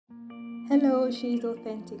Hello, She's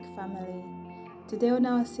Authentic family. Today on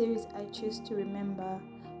our series, I Choose to Remember,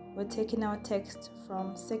 we're taking our text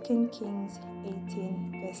from 2 Kings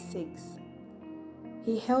 18, verse 6.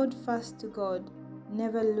 He held fast to God,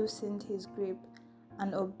 never loosened his grip,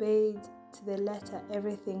 and obeyed to the letter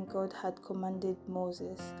everything God had commanded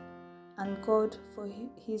Moses. And God, for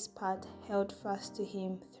his part, held fast to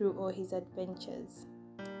him through all his adventures.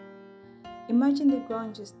 Imagine the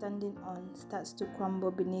ground you're standing on starts to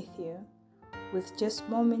crumble beneath you. With just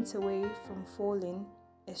moments away from falling,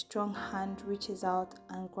 a strong hand reaches out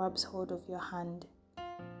and grabs hold of your hand.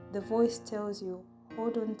 The voice tells you,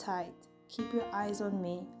 hold on tight, keep your eyes on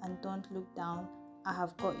me and don't look down, I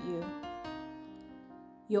have got you.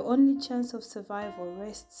 Your only chance of survival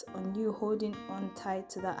rests on you holding on tight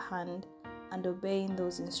to that hand and obeying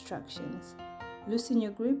those instructions. Loosen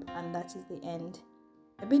your grip and that is the end.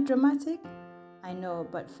 A bit dramatic? I know,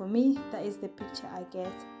 but for me, that is the picture I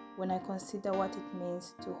get when I consider what it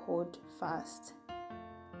means to hold fast.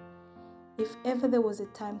 If ever there was a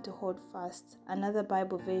time to hold fast, another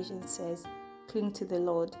Bible version says, cling to the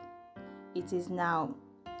Lord. It is now.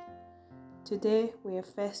 Today, we are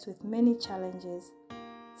faced with many challenges.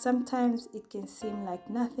 Sometimes it can seem like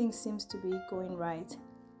nothing seems to be going right.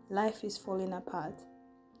 Life is falling apart.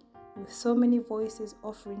 With so many voices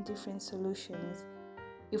offering different solutions,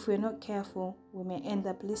 if we're not careful, we may end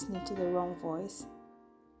up listening to the wrong voice.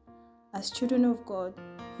 As children of God,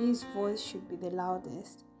 His voice should be the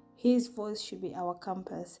loudest. His voice should be our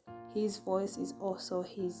compass. His voice is also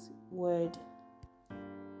His word.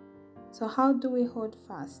 So how do we hold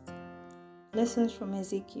fast? Lessons from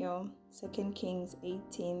Ezekiel, 2 Kings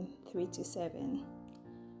 18, 3-7.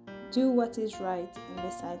 Do what is right in the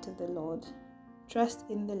sight of the Lord. Trust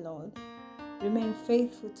in the Lord. Remain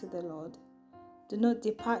faithful to the Lord. Do not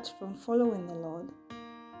depart from following the Lord.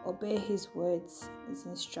 Obey His words, His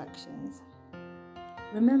instructions.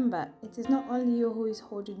 Remember, it is not only you who is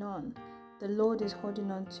holding on. The Lord is holding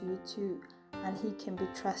on to you too, and He can be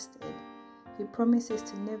trusted. He promises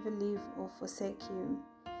to never leave or forsake you.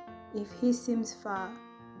 If He seems far,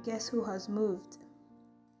 guess who has moved?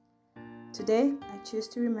 Today, I choose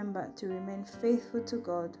to remember to remain faithful to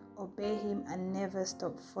God, obey Him, and never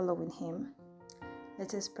stop following Him.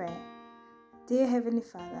 Let us pray. Dear Heavenly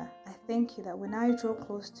Father, I thank you that when I draw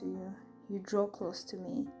close to you, you draw close to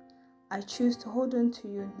me. I choose to hold on to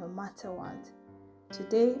you no matter what.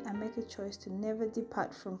 Today, I make a choice to never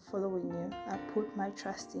depart from following you. I put my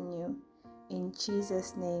trust in you. In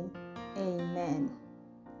Jesus' name, amen.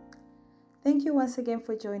 Thank you once again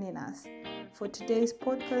for joining us. For today's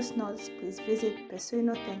podcast notes, please visit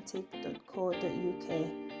pursuingauthentic.co.uk.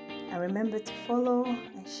 And remember to follow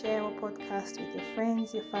and share our podcast with your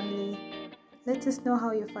friends, your family. Let us know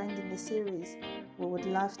how you're finding the series. We would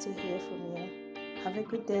love to hear from you. Have a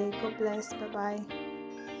good day. God bless. Bye-bye.